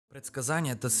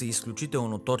Предсказанията са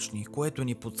изключително точни, което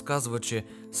ни подсказва, че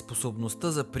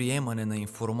способността за приемане на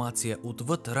информация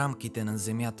отвъд рамките на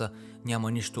Земята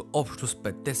няма нищо общо с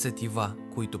петте сетива,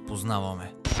 които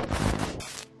познаваме.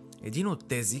 Един от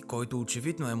тези, който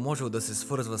очевидно е можел да се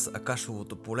свързва с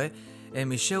Акашовото поле, е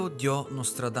Мишел Дьо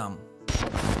Нострадам.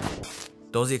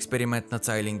 Този експеримент на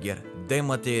Цайлингер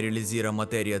дематериализира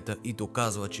материята и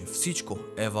доказва, че всичко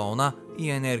е вълна и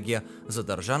енергия,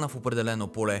 задържана в определено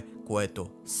поле, което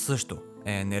също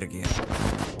е енергия.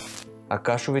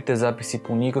 Акашовите записи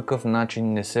по никакъв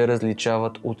начин не се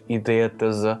различават от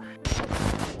идеята за...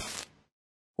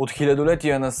 От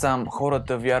хилядолетия насам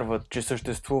хората вярват, че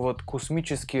съществуват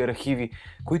космически архиви,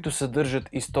 които съдържат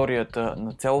историята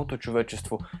на цялото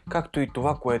човечество, както и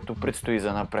това, което предстои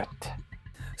занапред.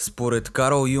 Според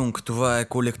Карл Юнг това е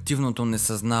колективното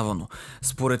несъзнавано.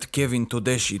 Според Кевин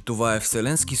Тодеши това е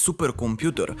вселенски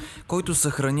суперкомпютър, който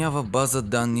съхранява база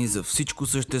данни за всичко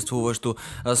съществуващо,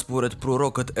 а според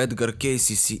пророкът Едгар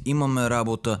Кейси си имаме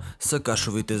работа с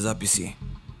Акашовите записи.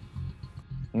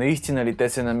 Наистина ли те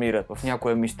се намират в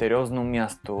някое мистериозно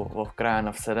място в края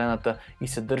на Вселената и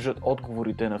съдържат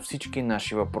отговорите на всички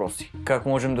наши въпроси? Как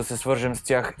можем да се свържем с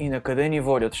тях и на къде ни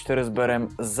водят, ще разберем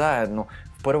заедно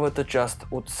в първата част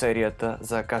от серията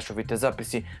за Акашовите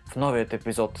записи в новият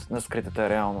епизод на Скритата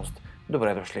реалност.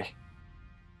 Добре дошли!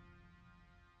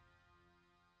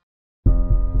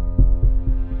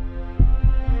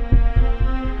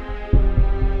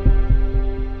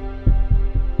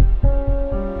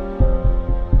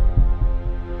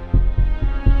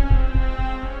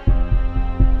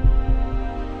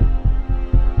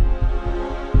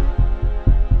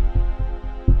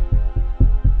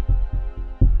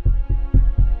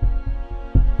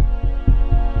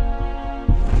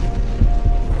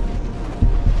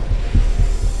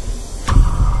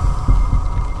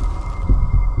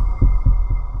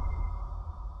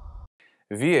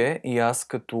 Вие и аз,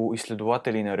 като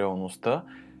изследователи на реалността,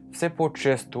 все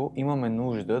по-често имаме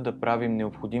нужда да правим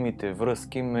необходимите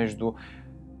връзки между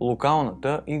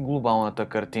локалната и глобалната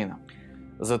картина.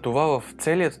 Затова в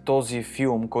целият този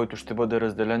филм, който ще бъде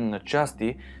разделен на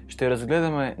части, ще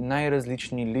разгледаме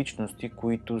най-различни личности,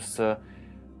 които са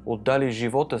отдали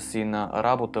живота си на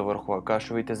работа върху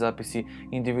Акашовите записи,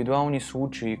 индивидуални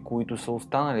случаи, които са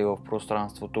останали в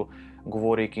пространството,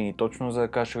 говорейки ни точно за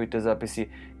Акашовите записи,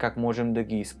 как можем да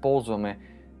ги използваме,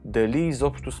 дали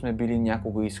изобщо сме били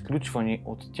някога изключвани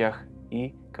от тях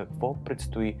и какво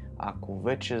предстои, ако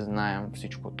вече знаем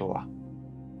всичко това.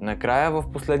 Накрая в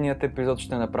последният епизод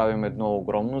ще направим едно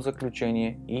огромно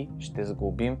заключение и ще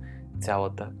сглобим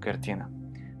цялата картина.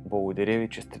 Благодаря ви,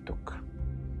 че сте тук.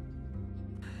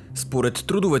 Според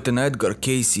трудовете на Едгар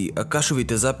Кейси,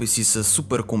 Акашовите записи са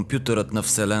суперкомпютърът на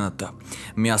Вселената.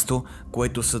 Място,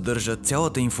 което съдържа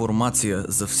цялата информация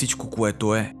за всичко,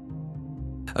 което е.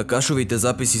 Акашовите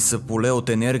записи са поле от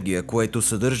енергия, което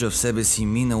съдържа в себе си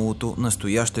миналото,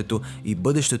 настоящето и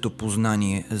бъдещето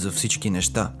познание за всички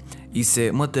неща и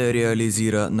се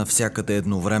материализира навсякъде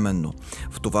едновременно.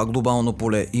 В това глобално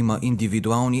поле има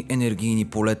индивидуални енергийни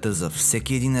полета за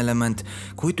всеки един елемент,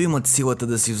 които имат силата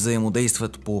да си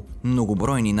взаимодействат по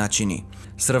многобройни начини.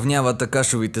 Сравняват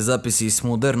Акашовите записи с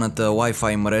модерната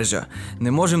Wi-Fi мрежа.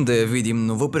 Не можем да я видим,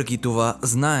 но въпреки това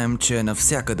знаем, че е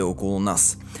навсякъде около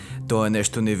нас. То е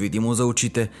нещо невидимо за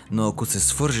очите, но ако се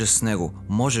свържеш с него,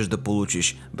 можеш да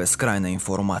получиш безкрайна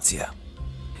информация.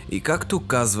 И както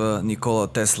казва Никола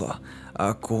Тесла,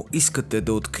 ако искате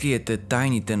да откриете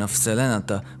тайните на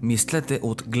Вселената, мислете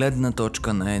от гледна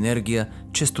точка на енергия,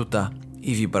 честота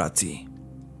и вибрации.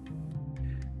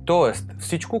 Тоест,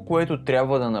 всичко, което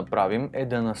трябва да направим, е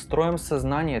да настроим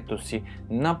съзнанието си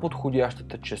на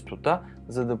подходящата честота,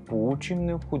 за да получим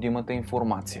необходимата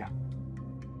информация.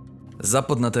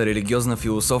 Западната религиозна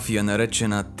философия,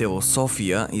 наречена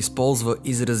теософия, използва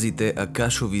изразите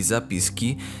Акашови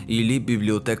записки или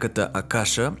библиотеката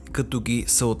Акаша, като ги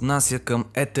съотнася към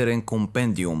етерен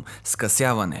компендиум,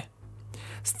 скъсяване,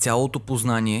 с цялото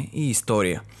познание и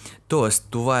история. Тоест,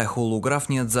 това е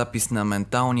холографният запис на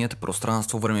менталният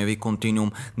пространство-времеви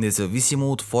континуум,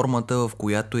 независимо от формата, в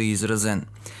която е изразен.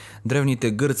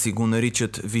 Древните гърци го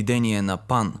наричат видение на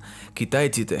Пан,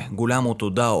 китайците – голямото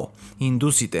дао,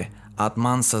 индусите –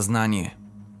 атман съзнание.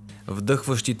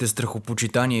 Вдъхващите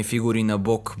страхопочитание фигури на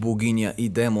бог, богиня и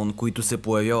демон, които се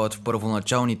появяват в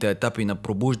първоначалните етапи на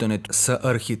пробуждането, са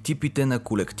архетипите на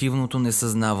колективното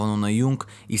несъзнавано на Юнг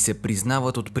и се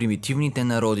признават от примитивните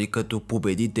народи като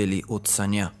победители от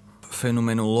съня. В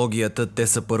феноменологията те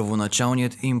са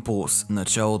първоначалният импулс,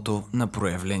 началото на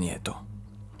проявлението.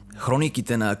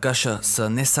 Хрониките на Акаша са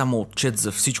не само отчет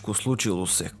за всичко случило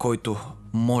се, който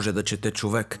може да чете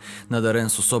човек, надарен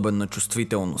с особена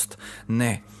чувствителност.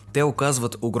 Не, те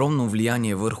оказват огромно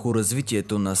влияние върху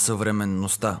развитието на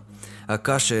съвременността.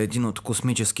 Акаша е един от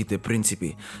космическите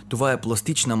принципи. Това е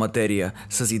пластична материя,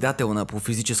 съзидателна по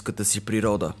физическата си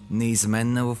природа,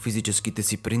 неизменна в физическите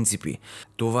си принципи.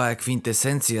 Това е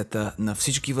квинтесенцията на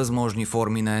всички възможни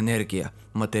форми на енергия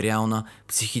 – материална,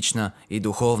 психична и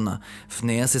духовна. В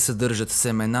нея се съдържат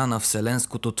семена на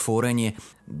вселенското творение,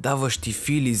 даващи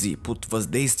филизи под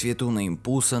въздействието на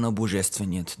импулса на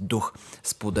Божественият дух,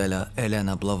 споделя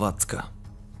Елена Блаватска.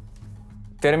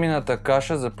 Терминът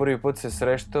Акаша за първи път се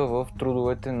среща в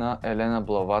трудовете на Елена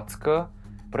Блаватска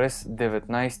през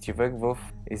 19 век в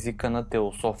езика на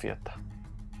теософията.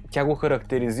 Тя го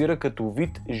характеризира като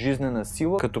вид жизнена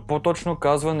сила, като по-точно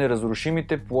казва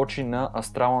неразрушимите плочи на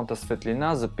астралната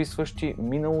светлина, записващи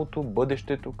миналото,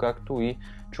 бъдещето, както и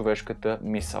човешката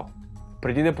мисъл.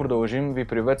 Преди да продължим, ви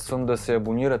приветствам да се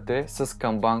абонирате с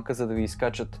камбанка, за да ви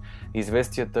изкачат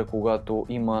известията, когато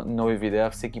има нови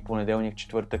видеа всеки понеделник,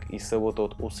 четвъртък и събота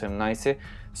от 18.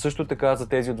 Също така за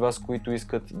тези от вас, които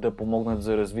искат да помогнат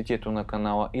за развитието на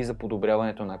канала и за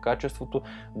подобряването на качеството,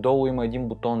 долу има един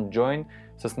бутон Join.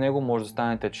 С него може да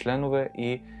станете членове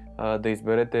и да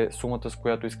изберете сумата, с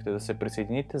която искате да се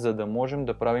присъедините, за да можем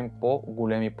да правим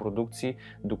по-големи продукции,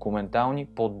 документални,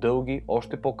 по-дълги,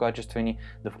 още по-качествени,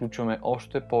 да включваме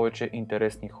още повече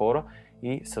интересни хора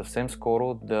и съвсем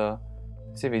скоро да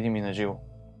се видим и на живо.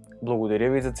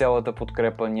 Благодаря ви за цялата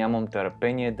подкрепа, нямам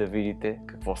търпение да видите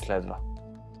какво следва.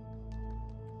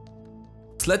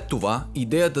 След това,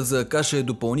 идеята за Акаша е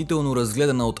допълнително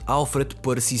разгледана от Алфред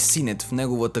Пърси Синет в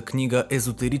неговата книга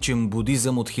 «Езотеричен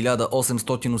будизъм» от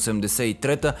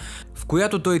 1883, в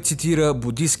която той цитира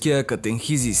будисткия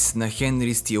катехизис на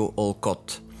Хенри Стил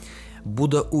Олкот.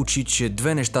 Буда учи, че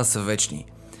две неща са вечни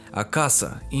 –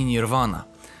 Акаса и Нирвана.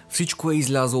 Всичко е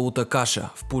излязло от Акаша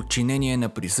в подчинение на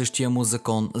присъщия му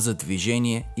закон за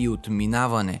движение и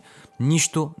отминаване.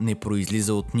 Нищо не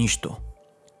произлиза от нищо.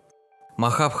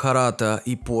 Махабхарата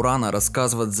и Пурана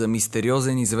разказват за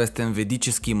мистериозен известен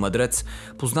ведически мъдрец,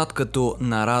 познат като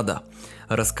Нарада.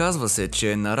 Разказва се,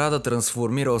 че Нарада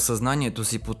трансформирал съзнанието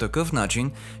си по такъв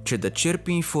начин, че да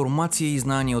черпи информация и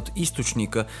знания от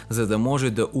източника, за да може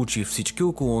да учи всички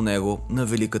около него на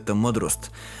великата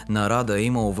мъдрост. Нарада е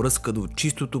имал връзка до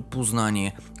чистото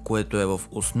познание, което е в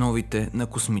основите на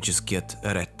космическият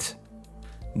ред.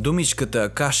 Думичката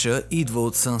Акаша идва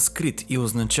от санскрит и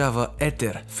означава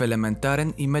етер в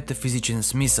елементарен и метафизичен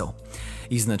смисъл.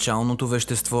 Изначалното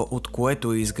вещество, от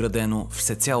което е изградено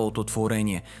всецялото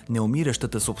творение,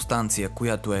 неумиращата субстанция,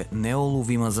 която е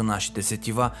неуловима за нашите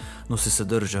сетива, но се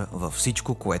съдържа във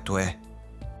всичко, което е.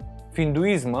 В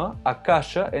индуизма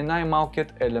Акаша е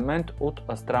най-малкият елемент от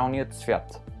астралният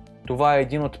свят. Това е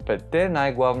един от 5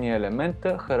 най-главни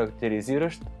елемента,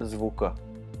 характеризиращ звука.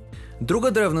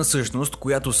 Друга древна същност,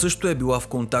 която също е била в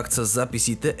контакт с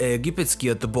записите, е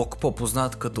египетският бог,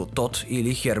 по-познат като Тот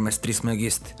или Хермес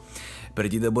Трисмегист.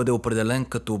 Преди да бъде определен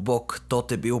като бог,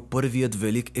 Тот е бил първият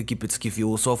велик египетски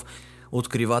философ,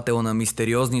 откривател на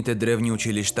мистериозните древни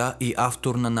училища и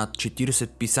автор на над 40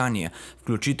 писания,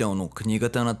 включително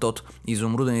книгата на Тот,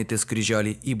 изумрудените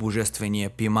скрижали и божествения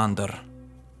Пимандър.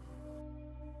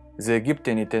 За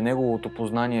египтяните неговото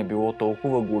познание било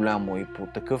толкова голямо и по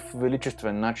такъв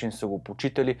величествен начин са го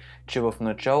почитали, че в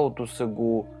началото са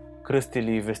го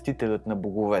кръстили вестителят на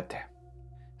боговете.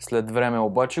 След време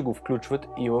обаче го включват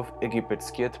и в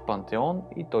египетският пантеон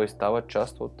и той става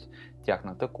част от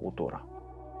тяхната култура.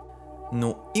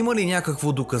 Но има ли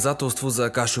някакво доказателство за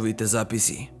Акашовите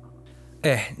записи?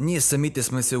 Ние самите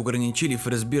сме се ограничили в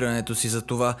разбирането си за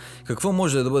това какво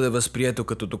може да бъде възприето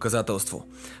като доказателство.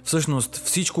 Всъщност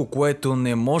всичко, което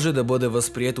не може да бъде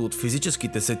възприето от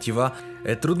физическите сетива,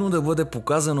 е трудно да бъде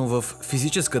показано в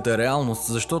физическата реалност,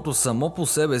 защото само по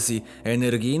себе си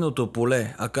енергийното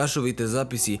поле, Акашовите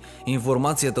записи,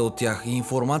 информацията от тях и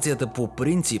информацията по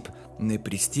принцип не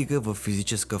пристига в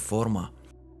физическа форма.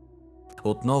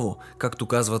 Отново, както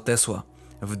казва Тесла,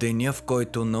 в деня, в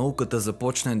който науката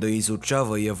започне да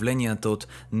изучава явленията от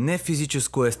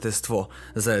нефизическо естество,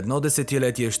 за едно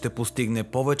десетилетие ще постигне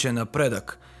повече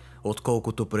напредък,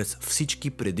 отколкото през всички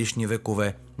предишни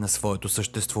векове на своето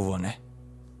съществуване.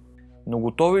 Но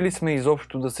готови ли сме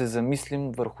изобщо да се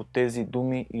замислим върху тези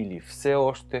думи или все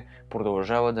още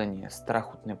продължава да ни е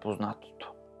страх от непознатото?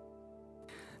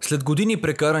 След години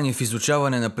прекарани в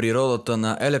изучаване на природата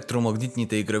на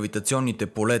електромагнитните и гравитационните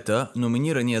полета,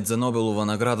 номинираният за Нобелова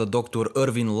награда доктор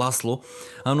Ирвин Ласло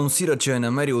анонсира, че е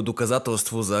намерил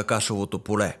доказателство за Акашовото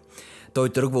поле. Той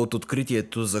тръгва от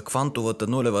откритието за квантовата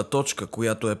нулева точка,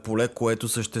 която е поле, което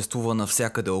съществува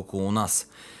навсякъде около нас.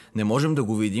 Не можем да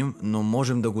го видим, но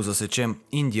можем да го засечем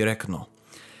индиректно.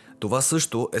 Това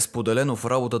също е споделено в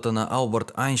работата на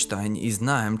Албърт Айнщайн и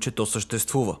знаем, че то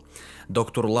съществува.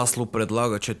 Доктор Ласло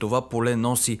предлага, че това поле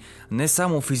носи не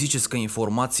само физическа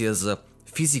информация за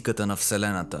физиката на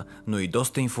Вселената, но и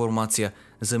доста информация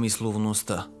за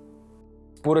мисловността.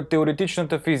 Според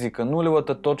теоретичната физика,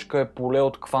 нулевата точка е поле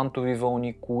от квантови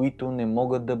вълни, които не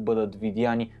могат да бъдат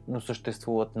видяни, но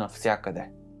съществуват навсякъде.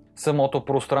 Самото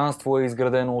пространство е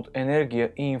изградено от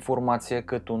енергия и информация,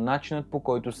 като начинът, по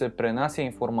който се пренася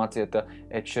информацията,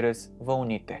 е чрез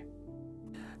вълните.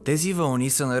 Тези вълни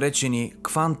са наречени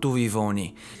квантови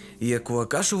вълни. И ако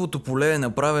Акашовото поле е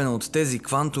направено от тези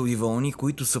квантови вълни,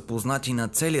 които са познати на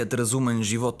целият разумен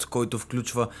живот, който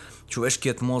включва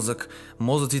човешкият мозък,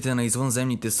 мозъците на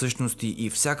извънземните същности и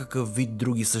всякакъв вид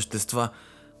други същества,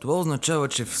 това означава,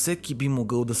 че всеки би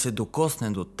могъл да се докосне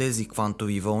до тези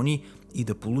квантови вълни и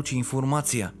да получи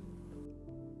информация.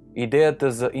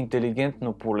 Идеята за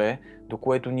интелигентно поле, до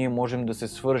което ние можем да се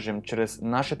свържем чрез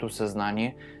нашето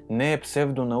съзнание, не е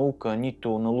псевдонаука,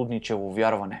 нито налудничево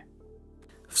вярване.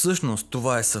 Всъщност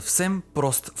това е съвсем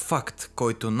прост факт,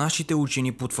 който нашите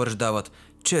учени потвърждават,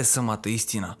 че е самата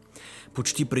истина.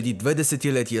 Почти преди 2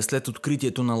 десетилетия след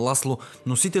откритието на Ласло,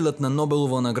 носителят на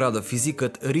Нобелова награда,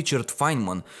 физикът Ричард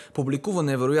Файнман, публикува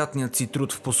невероятният си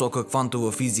труд в посока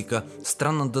квантова физика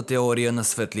 «Странната теория на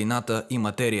светлината и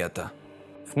материята».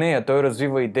 В нея той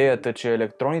развива идеята, че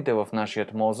електроните в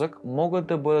нашият мозък могат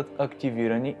да бъдат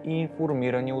активирани и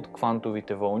информирани от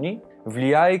квантовите вълни,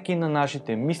 влияйки на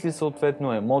нашите мисли,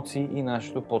 съответно емоции и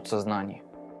нашето подсъзнание.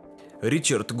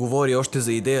 Ричард говори още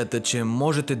за идеята, че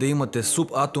можете да имате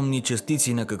субатомни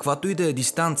частици на каквато и да е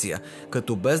дистанция,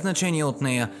 като без значение от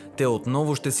нея, те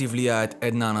отново ще си влияят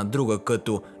една на друга,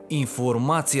 като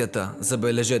информацията,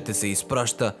 забележете, се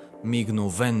изпраща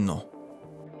мигновенно.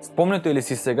 Спомняте ли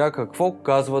си сега какво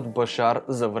казват Башар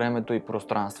за времето и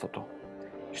пространството?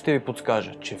 Ще ви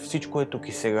подскажа, че всичко е тук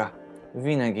и сега.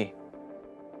 Винаги.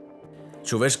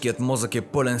 Човешкият мозък е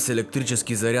пълен с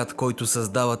електрически заряд, който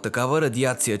създава такава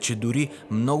радиация, че дори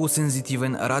много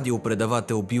сензитивен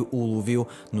радиопредавател би уловил,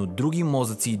 но други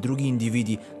мозъци и други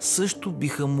индивиди също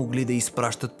биха могли да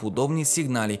изпращат подобни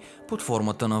сигнали под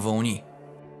формата на вълни.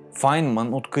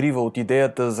 Файнман открива от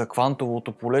идеята за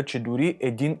квантовото поле, че дори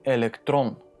един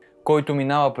електрон, който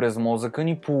минава през мозъка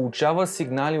ни, получава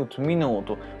сигнали от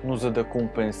миналото, но за да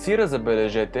компенсира,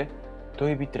 забележете,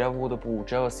 той би трябвало да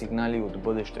получава сигнали от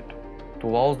бъдещето.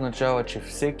 Това означава, че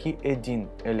всеки един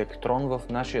електрон в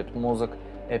нашият мозък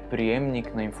е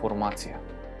приемник на информация.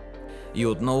 И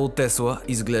отново Тесла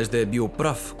изглежда е бил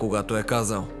прав, когато е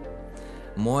казал: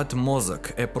 моят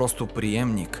мозък е просто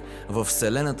приемник. Във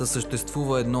Вселената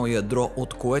съществува едно ядро,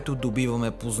 от което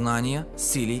добиваме познания,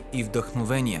 сили и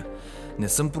вдъхновения. Не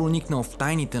съм проникнал в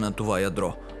тайните на това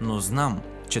ядро, но знам,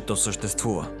 че то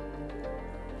съществува.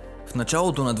 В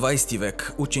началото на 20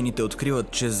 век учените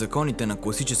откриват, че законите на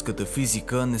класическата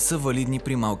физика не са валидни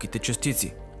при малките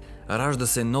частици. Ражда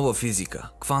се нова физика,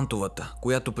 квантовата,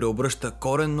 която преобръща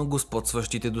коренно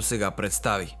господстващите досега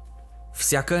представи.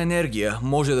 Всяка енергия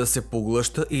може да се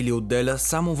поглъща или отделя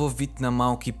само във вид на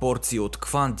малки порции от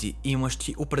кванти,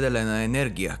 имащи определена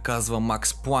енергия, казва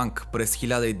Макс Планк през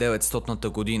 1900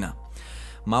 година.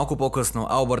 Малко по-късно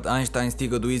Албърт Айнщайн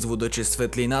стига до извода, че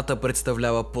светлината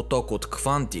представлява поток от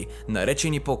кванти,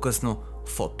 наречени по-късно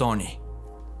фотони.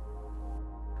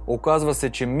 Оказва се,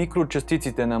 че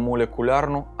микрочастиците на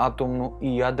молекулярно, атомно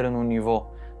и ядрено ниво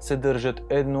се държат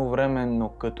едновременно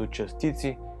като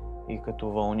частици и като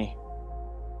вълни.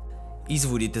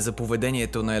 Изводите за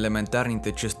поведението на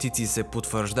елементарните частици се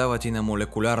потвърждават и на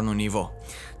молекулярно ниво.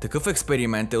 Такъв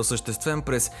експеримент е осъществен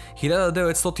през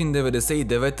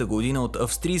 1999 година от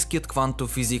австрийският квантов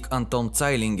физик Антон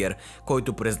Цайлингер,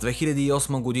 който през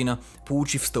 2008 година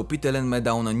получи встъпителен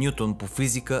медал на Нютон по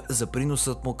физика за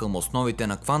приносът му към основите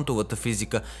на квантовата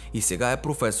физика и сега е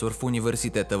професор в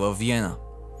университета във Виена.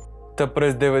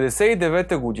 През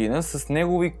 1999 година с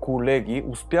негови колеги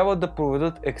успяват да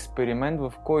проведат експеримент,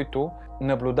 в който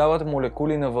наблюдават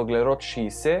молекули на въглерод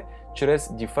 60 чрез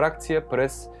дифракция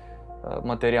през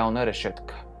материална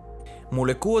решетка.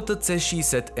 Молекулата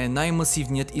C60 е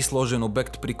най-масивният и сложен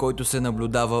обект, при който се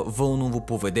наблюдава вълново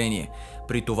поведение.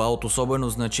 При това от особено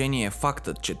значение е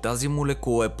фактът, че тази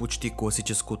молекула е почти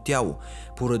класическо тяло,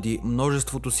 поради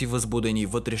множеството си възбудени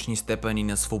вътрешни степени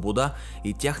на свобода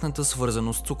и тяхната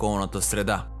свързаност с околната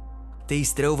среда. Те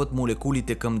изстрелват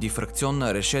молекулите към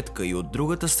дифракционна решетка и от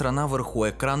другата страна върху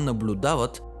екран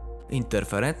наблюдават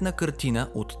интерферентна картина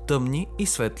от тъмни и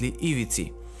светли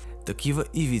ивици. Такива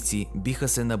ивици биха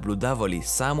се наблюдавали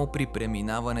само при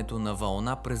преминаването на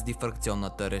вълна през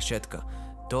дифракционната решетка.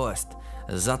 Тоест,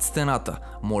 зад стената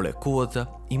молекулата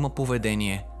има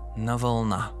поведение на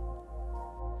вълна.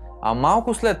 А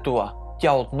малко след това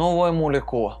тя отново е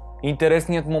молекула.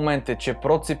 Интересният момент е, че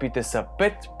процепите са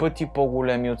 5 пъти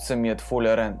по-големи от самият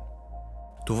фулерен.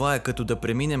 Това е като да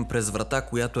преминем през врата,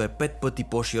 която е 5 пъти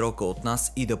по-широка от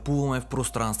нас и да плуваме в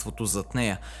пространството зад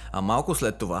нея, а малко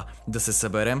след това да се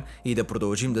съберем и да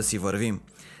продължим да си вървим.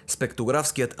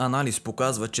 Спектрографският анализ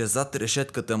показва, че зад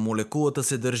решетката молекулата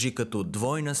се държи като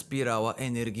двойна спирала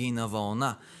енергийна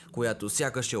вълна, която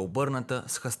сякаш е обърната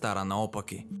с хастара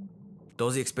наопаки.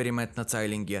 Този експеримент на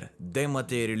Цайлингер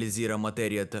дематериализира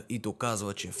материята и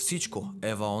доказва, че всичко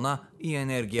е вълна и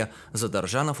енергия,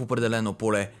 задържана в определено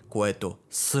поле, което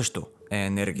също е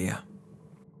енергия.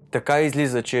 Така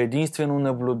излиза, че единствено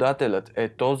наблюдателят е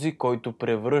този, който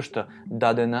превръща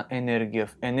дадена енергия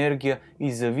в енергия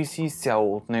и зависи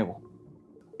изцяло от него.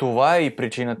 Това е и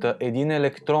причината един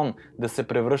електрон да се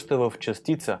превръща в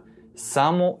частица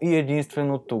само и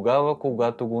единствено тогава,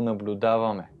 когато го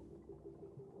наблюдаваме.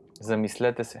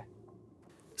 Замислете се.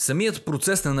 Самият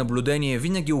процес на наблюдение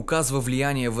винаги оказва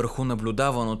влияние върху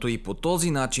наблюдаваното и по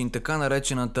този начин така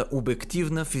наречената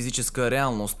обективна физическа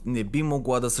реалност не би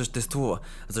могла да съществува,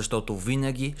 защото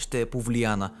винаги ще е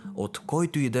повлияна от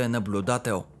който и да е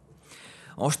наблюдател.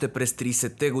 Още през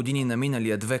 30-те години на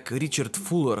миналия век Ричард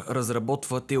Фулър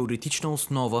разработва теоретична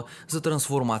основа за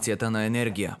трансформацията на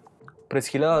енергия. През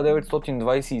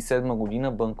 1927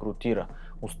 година банкротира,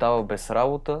 остава без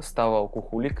работа, става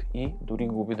алкохолик и дори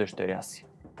губи дъщеря си.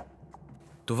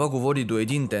 Това го води до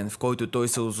един ден, в който той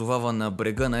се озовава на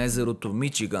брега на езерото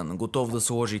Мичиган, готов да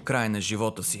сложи край на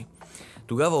живота си.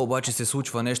 Тогава обаче се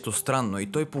случва нещо странно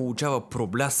и той получава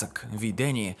проблясък,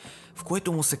 видение, в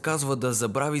което му се казва да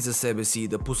забрави за себе си и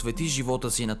да посвети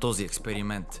живота си на този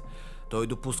експеримент. Той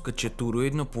допуска, че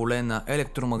тороидно поле на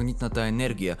електромагнитната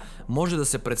енергия може да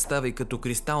се представи като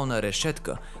кристална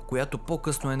решетка, която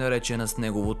по-късно е наречена с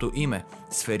неговото име –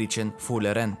 сферичен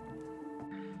фулерен.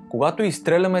 Когато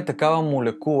изстреляме такава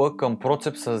молекула към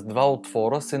процеп с два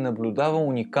отвора, се наблюдава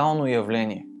уникално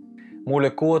явление.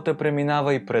 Молекулата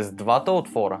преминава и през двата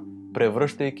отвора,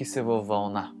 превръщайки се във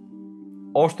вълна.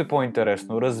 Още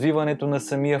по-интересно, развиването на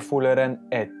самия фулерен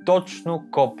е точно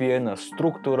копие на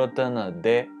структурата на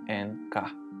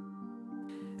ДНК.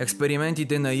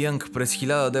 Експериментите на Янг през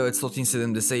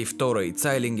 1972 и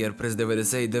Цайлингер през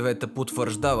 1999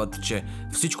 потвърждават, че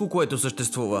всичко, което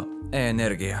съществува, е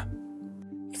енергия.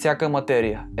 Всяка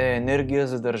материя е енергия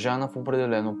задържана в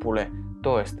определено поле,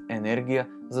 т.е. енергия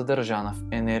задържана в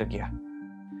енергия.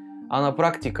 А на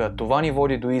практика това ни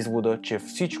води до извода, че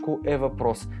всичко е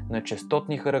въпрос на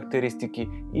честотни характеристики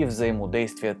и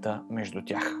взаимодействията между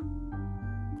тях.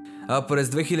 А през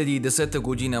 2010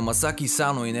 година Масаки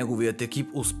Сано и неговият екип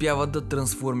успяват да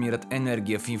трансформират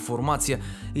енергия в информация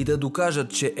и да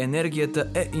докажат, че енергията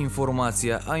е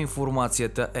информация, а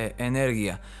информацията е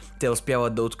енергия. Те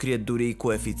успяват да открият дори и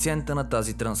коефициента на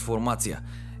тази трансформация.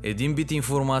 Един бит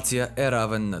информация е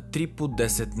равен на 3 по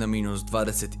 10 на минус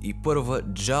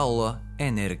 21 джаула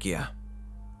енергия.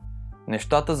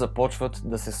 Нещата започват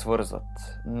да се свързват.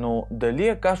 Но дали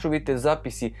Акашовите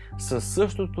записи са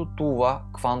същото това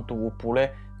квантово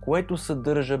поле, което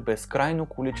съдържа безкрайно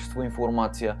количество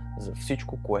информация за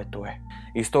всичко, което е?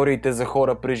 Историите за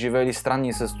хора, преживели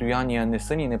странни състояния, не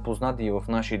са ни непознати и в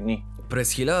наши дни.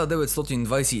 През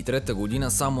 1923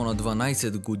 година, само на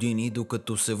 12 години,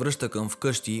 докато се връща към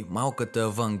вкъщи, малката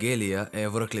Вангелия е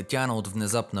връхлетяна от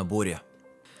внезапна буря.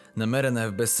 Намерена е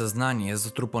в безсъзнание,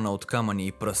 затрупана от камъни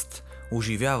и пръст.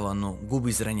 Оживява, но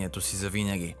губи зрението си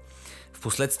завинаги.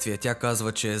 Впоследствие тя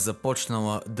казва, че е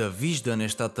започнала да вижда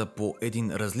нещата по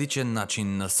един различен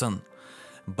начин на сън.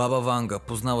 Баба Ванга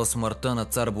познава смъртта на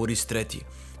цар Борис III,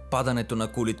 падането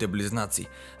на кулите близнаци,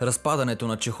 разпадането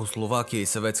на Чехословакия и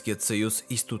Съветският съюз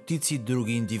и стотици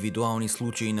други индивидуални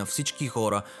случаи на всички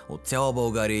хора от цяла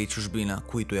България и чужбина,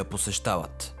 които я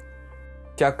посещават.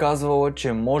 Тя казвала,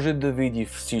 че може да види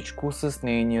всичко с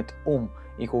нейният ум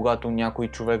и когато някой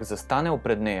човек застанел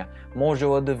пред нея,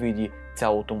 можела да види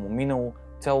цялото му минало,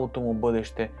 цялото му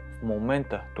бъдеще в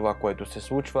момента това, което се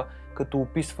случва, като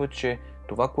описва, че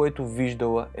това, което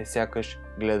виждала е сякаш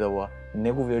гледала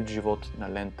неговият живот на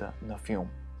лента на филм.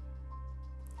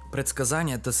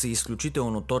 Предсказанията са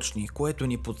изключително точни, което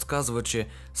ни подсказва, че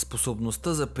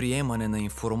способността за приемане на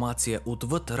информация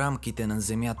отвъд рамките на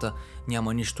Земята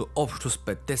няма нищо общо с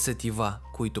 5 сетива,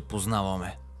 които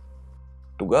познаваме.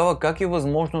 Тогава как е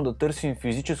възможно да търсим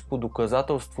физическо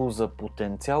доказателство за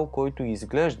потенциал, който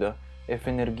изглежда е в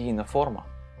енергийна форма?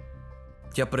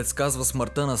 Тя предсказва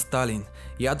смъртта на Сталин,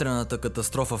 ядрената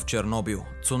катастрофа в Чернобил,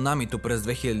 цунамито през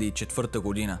 2004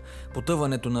 година,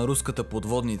 потъването на руската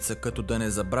подводница, като да не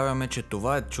забравяме, че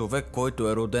това е човек, който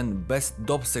е роден без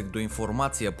досег до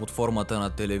информация под формата на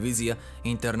телевизия,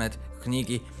 интернет,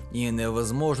 книги и е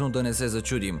невъзможно да не се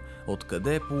зачудим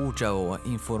откъде е получавала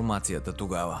информацията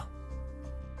тогава.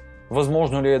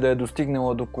 Възможно ли е да е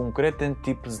достигнала до конкретен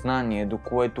тип знание, до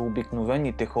което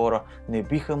обикновените хора не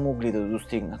биха могли да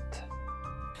достигнат?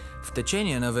 В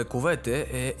течение на вековете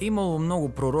е имало много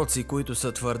пророци, които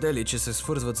са твърдели, че се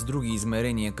свързват с други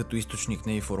измерения като източник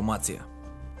на информация.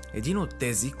 Един от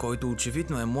тези, който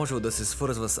очевидно е можел да се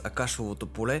свързва с Акашовото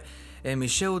поле, е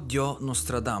Мишел Дьо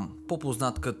Нострадам,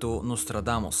 по-познат като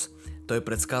Нострадамус. Той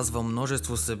предсказва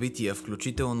множество събития,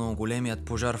 включително големият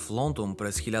пожар в Лондон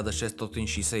през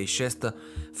 1666,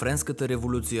 Френската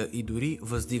революция и дори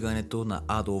въздигането на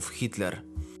Адолф Хитлер.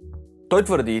 Той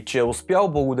твърди, че е успял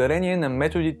благодарение на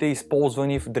методите,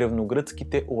 използвани в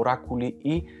древногръцките оракули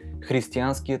и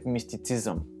християнският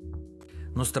мистицизъм.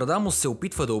 Нострадамус се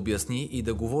опитва да обясни и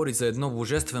да говори за едно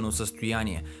божествено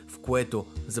състояние, в което,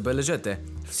 забележете,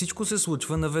 всичко се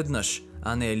случва наведнъж,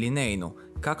 а не линейно,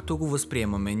 както го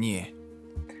възприемаме ние.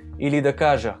 Или да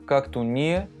кажа, както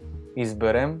ние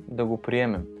изберем да го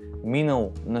приемем.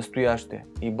 Минало, настояще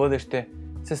и бъдеще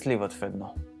се сливат в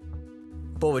едно.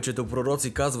 Повечето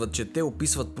пророци казват, че те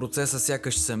описват процеса,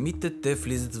 сякаш самите те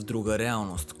влизат в друга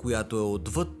реалност, която е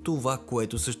отвъд това,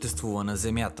 което съществува на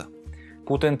Земята.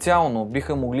 Потенциално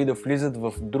биха могли да влизат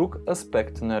в друг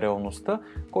аспект на реалността,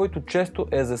 който често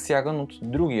е засяган от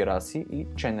други раси и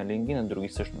ченелинги на други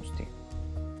същности.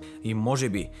 И може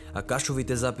би,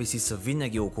 Акашовите записи са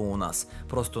винаги около нас,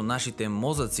 просто нашите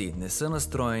мозъци не са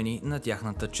настроени на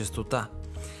тяхната честота.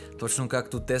 Точно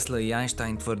както Тесла и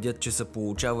Айнщайн твърдят, че са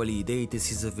получавали идеите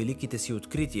си за великите си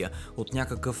открития от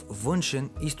някакъв външен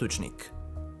източник.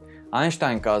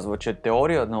 Айнщайн казва, че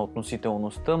теория на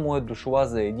относителността му е дошла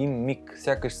за един миг,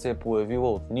 сякаш се е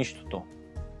появила от нищото.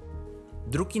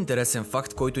 Друг интересен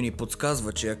факт, който ни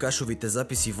подсказва, че Акашовите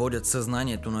записи водят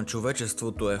съзнанието на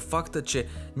човечеството, е факта, че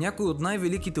някои от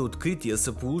най-великите открития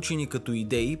са получени като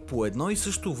идеи по едно и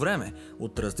също време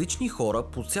от различни хора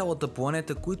по цялата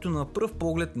планета, които на пръв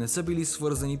поглед не са били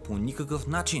свързани по никакъв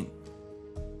начин.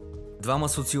 Двама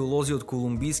социолози от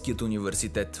Колумбийският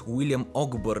университет, Уилям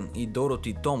Окбърн и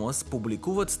Дороти Томас,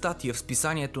 публикуват статия в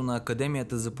списанието на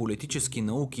Академията за политически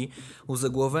науки,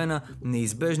 озаглавена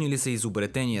 "Неизбежни ли са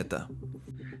изобретенията?".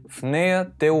 В нея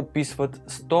те описват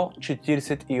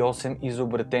 148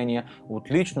 изобретения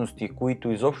от личности,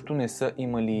 които изобщо не са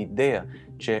имали идея,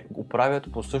 че го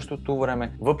правят по същото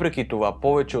време. Въпреки това,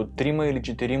 повече от 3 или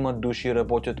 4 души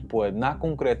работят по една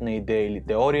конкретна идея или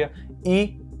теория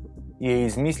и я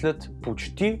измислят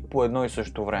почти по едно и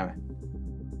също време.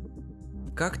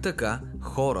 Как така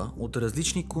хора от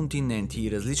различни континенти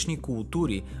и различни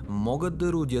култури могат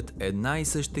да родят една и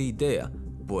съща идея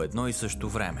по едно и също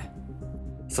време?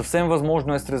 Съвсем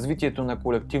възможно е с развитието на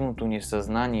колективното ни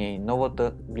съзнание и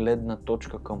новата гледна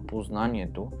точка към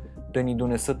познанието да ни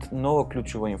донесат нова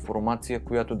ключова информация,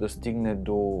 която да стигне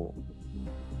до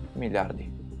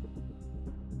милиарди.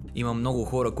 Има много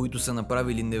хора, които са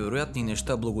направили невероятни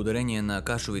неща благодарение на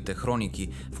Акашовите хроники,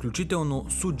 включително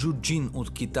Су Джу Джин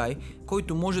от Китай,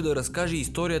 който може да разкаже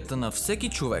историята на всеки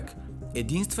човек,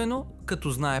 единствено като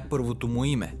знае първото му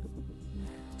име.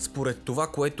 Според това,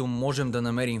 което можем да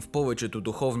намерим в повечето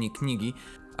духовни книги,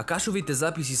 Акашовите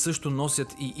записи също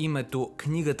носят и името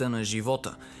 "Книгата на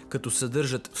живота", като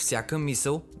съдържат всяка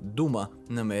мисъл, дума,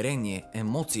 намерение,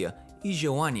 емоция и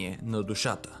желание на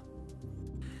душата.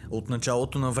 От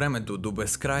началото на времето до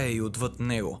безкрая и отвъд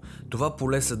него, това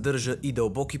поле съдържа и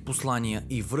дълбоки послания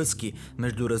и връзки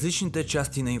между различните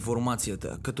части на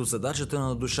информацията, като задачата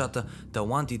на душата,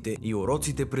 талантите и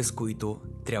уроците, през които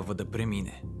трябва да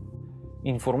премине.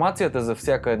 Информацията за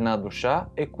всяка една душа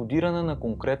е кодирана на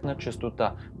конкретна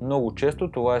честота. Много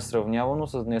често това е сравнявано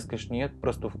с днескашният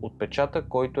пръстов отпечатък,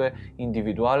 който е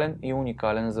индивидуален и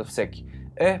уникален за всеки.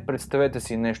 Представете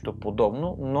си нещо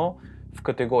подобно, но в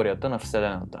категорията на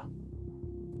Вселената.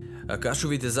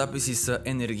 Акашовите записи са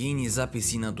енергийни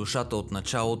записи на душата от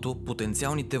началото,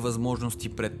 потенциалните възможности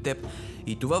пред теб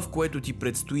и това, в което ти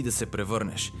предстои да се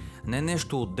превърнеш. Не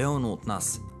нещо отделно от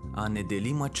нас, а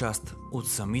неделима част от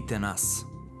самите нас.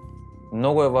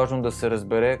 Много е важно да се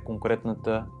разбере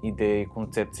конкретната идея и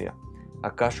концепция.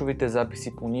 Акашовите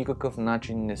записи по никакъв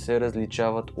начин не се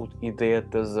различават от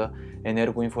идеята за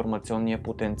енергоинформационния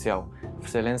потенциал,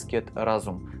 вселенският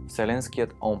разум,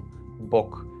 вселенският ом,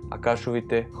 Бог,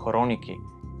 Акашовите хроники,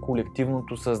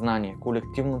 колективното съзнание,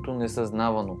 колективното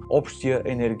несъзнавано, общия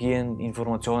енергиен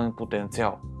информационен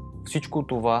потенциал. Всичко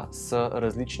това са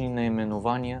различни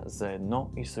наименования за едно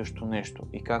и също нещо.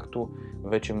 И както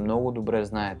вече много добре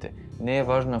знаете, не е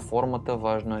важна формата,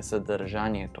 важно е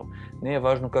съдържанието. Не е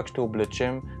важно как ще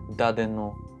облечем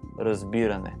дадено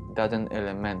разбиране, даден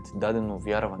елемент, дадено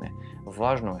вярване.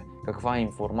 Важно е каква е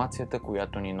информацията,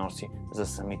 която ни носи за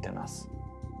самите нас.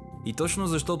 И точно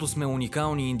защото сме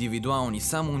уникални и индивидуални,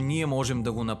 само ние можем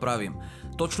да го направим.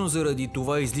 Точно заради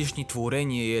това излишни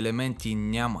творения и елементи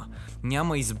няма.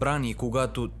 Няма избрани,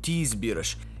 когато ти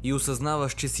избираш и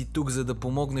осъзнаваш, че си тук, за да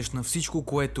помогнеш на всичко,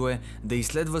 което е, да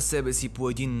изследва себе си по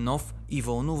един нов и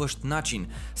вълнуващ начин,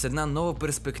 с една нова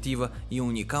перспектива и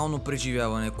уникално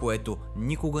преживяване, което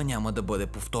никога няма да бъде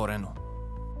повторено.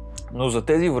 Но за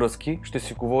тези връзки ще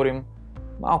си говорим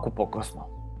малко по-късно.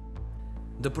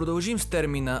 Да продължим с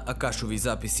термина Акашови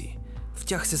записи. В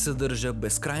тях се съдържа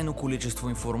безкрайно количество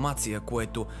информация,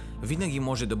 което винаги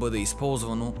може да бъде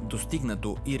използвано,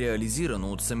 достигнато и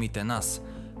реализирано от самите нас.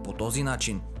 По този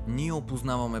начин ние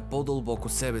опознаваме по-дълбоко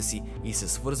себе си и се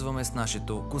свързваме с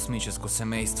нашето космическо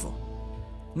семейство.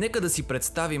 Нека да си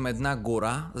представим една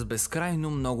гора с безкрайно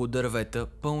много дървета,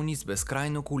 пълни с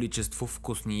безкрайно количество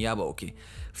вкусни ябълки.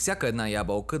 Всяка една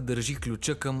ябълка държи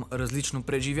ключа към различно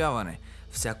преживяване.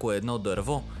 Всяко едно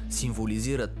дърво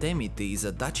символизира темите и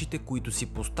задачите, които си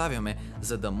поставяме,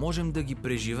 за да можем да ги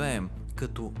преживеем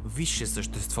като висше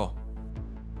същество.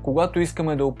 Когато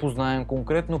искаме да опознаем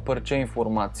конкретно парче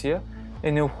информация,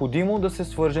 е необходимо да се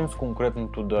свържем с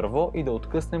конкретното дърво и да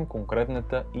откъснем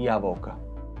конкретната ябълка.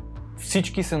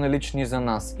 Всички са налични за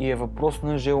нас и е въпрос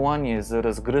на желание за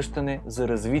разгръщане, за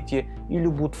развитие и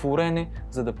люботворене,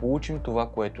 за да получим това,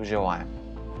 което желаем.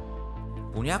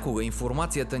 Понякога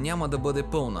информацията няма да бъде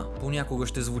пълна, понякога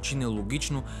ще звучи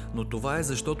нелогично, но това е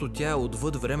защото тя е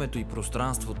отвъд времето и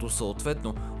пространството,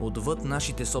 съответно отвъд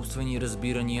нашите собствени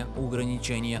разбирания,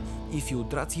 ограничения и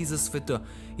филтрации за света,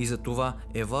 и за това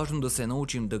е важно да се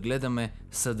научим да гледаме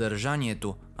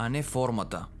съдържанието, а не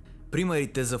формата.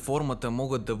 Примерите за формата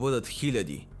могат да бъдат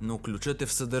хиляди, но ключът е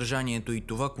в съдържанието и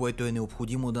това, което е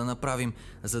необходимо да направим,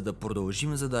 за да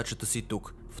продължим задачата си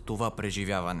тук, в това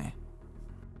преживяване.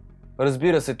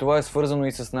 Разбира се, това е свързано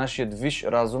и с нашият висш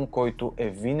разум, който е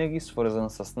винаги свързан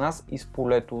с нас и с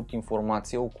полето от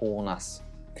информация около нас.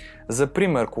 За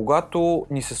пример, когато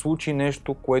ни се случи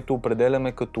нещо, което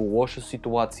определяме като лоша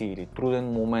ситуация или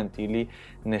труден момент или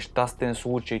нещастен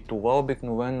случай, това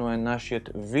обикновено е нашият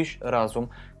висш разум,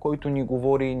 който ни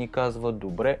говори и ни казва: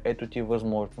 добре, ето ти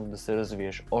възможност да се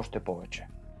развиеш още повече.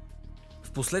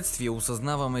 Впоследствие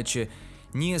осъзнаваме, че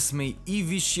ние сме и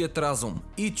висшият разум,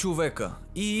 и човека,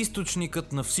 и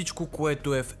източникът на всичко,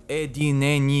 което е в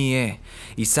единение.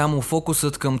 И само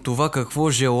фокусът към това какво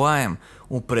желаем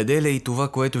определя и това,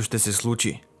 което ще се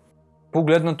случи.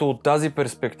 Погледнато от тази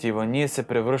перспектива, ние се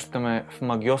превръщаме в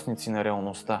магьосници на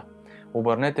реалността.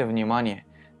 Обърнете внимание,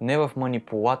 не в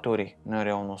манипулатори на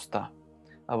реалността,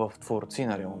 а в творци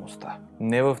на реалността.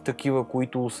 Не в такива,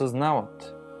 които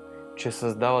осъзнават, че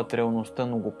създават реалността,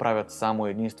 но го правят само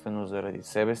единствено заради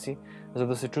себе си, за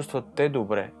да се чувстват те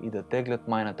добре и да теглят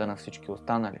майната на всички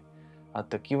останали, а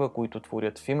такива, които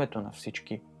творят в името на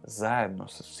всички, заедно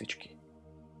с всички.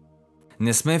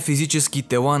 Не сме физически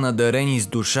тела, надарени с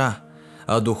душа,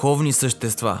 а духовни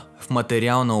същества в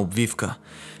материална обвивка.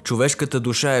 Човешката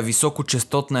душа е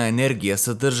високочестотна енергия,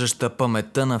 съдържаща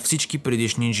паметта на всички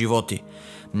предишни животи.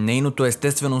 Нейното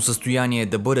естествено състояние е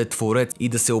да бъде творец и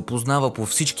да се опознава по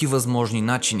всички възможни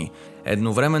начини,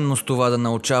 едновременно с това да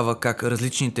научава как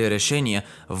различните решения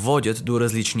водят до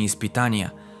различни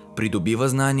изпитания. Придобива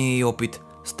знание и опит,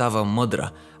 става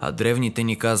мъдра, а древните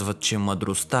ни казват, че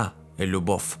мъдростта е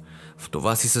любов. В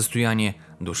това си състояние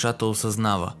душата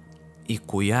осъзнава и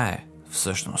коя е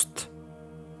всъщност.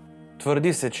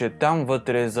 Твърди се, че там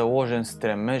вътре е заложен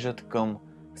стремежът към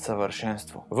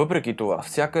съвършенство. Въпреки това,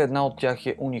 всяка една от тях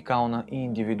е уникална и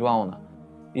индивидуална.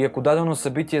 И ако дадено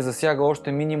събитие засяга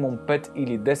още минимум 5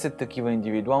 или 10 такива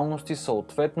индивидуалности,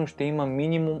 съответно ще има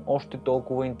минимум още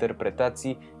толкова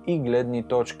интерпретации и гледни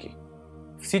точки.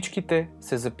 Всичките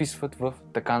се записват в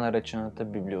така наречената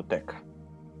библиотека.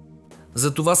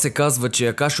 Затова се казва, че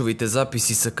Акашовите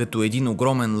записи са като един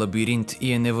огромен лабиринт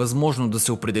и е невъзможно да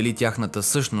се определи тяхната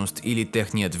същност или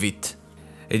техният вид.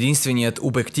 Единственият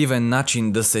обективен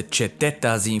начин да се чете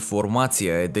тази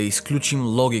информация е да изключим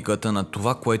логиката на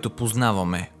това, което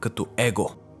познаваме като его.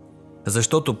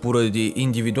 Защото поради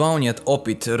индивидуалният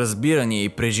опит, разбирания и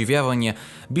преживявания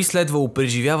би следвало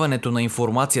преживяването на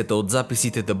информацията от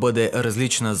записите да бъде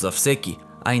различна за всеки,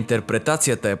 а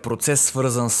интерпретацията е процес,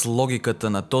 свързан с логиката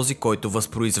на този, който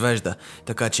възпроизвежда,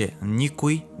 така че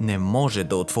никой не може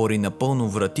да отвори напълно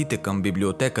вратите към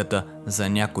библиотеката за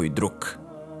някой друг.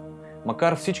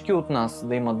 Макар всички от нас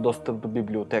да имат достъп до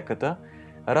библиотеката,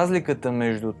 разликата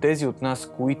между тези от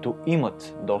нас, които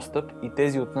имат достъп, и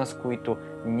тези от нас, които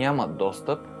нямат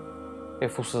достъп, е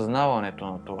в осъзнаването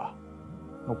на това.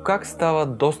 Но как става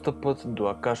достъпът до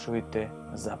Акашовите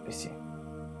записи?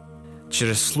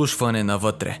 Чрез вслушване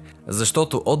навътре,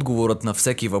 защото отговорът на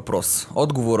всеки въпрос,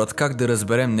 отговорът как да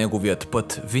разберем неговият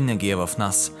път, винаги е в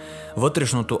нас.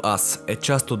 Вътрешното аз е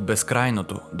част от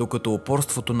безкрайното, докато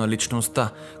упорството на личността,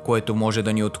 което може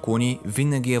да ни отклони,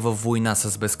 винаги е във война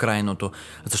с безкрайното,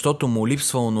 защото му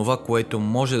липсва онова, което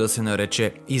може да се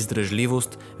нарече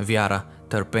издръжливост, вяра,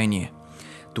 търпение.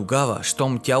 Тогава,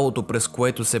 щом тялото, през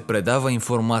което се предава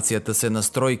информацията, се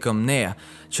настрои към нея,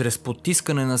 чрез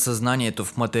потискане на съзнанието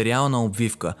в материална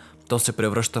обвивка, то се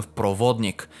превръща в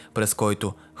проводник, през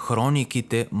който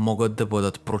хрониките могат да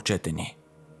бъдат прочетени.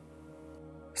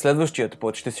 Следващият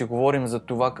път ще си говорим за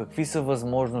това какви са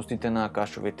възможностите на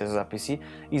Акашовите записи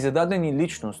и за дадени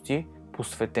личности,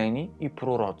 посветени и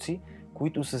пророци,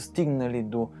 които са стигнали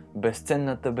до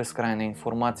безценната безкрайна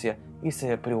информация и са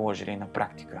я приложили на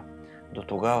практика. До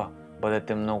тогава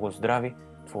бъдете много здрави,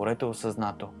 творете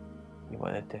осъзнато и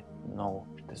бъдете много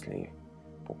щастливи.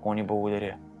 Поклони,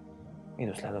 благодаря и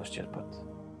до следващия път.